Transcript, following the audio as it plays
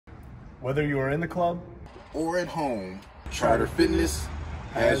Whether you are in the club or at home, Charter Fitness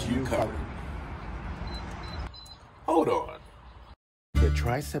has you covered. Hold on. The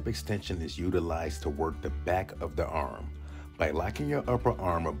tricep extension is utilized to work the back of the arm. By locking your upper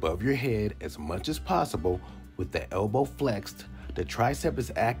arm above your head as much as possible with the elbow flexed, the tricep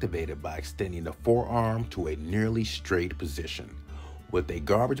is activated by extending the forearm to a nearly straight position. With a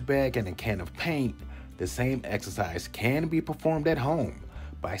garbage bag and a can of paint, the same exercise can be performed at home.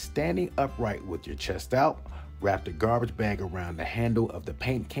 By standing upright with your chest out, wrap the garbage bag around the handle of the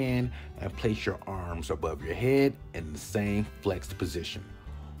paint can and place your arms above your head in the same flexed position.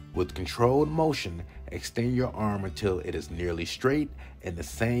 With controlled motion, extend your arm until it is nearly straight in the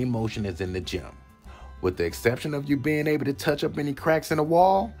same motion as in the gym. With the exception of you being able to touch up any cracks in the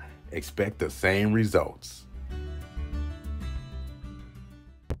wall, expect the same results.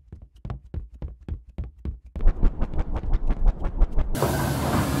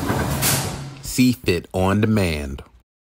 Cfit on demand.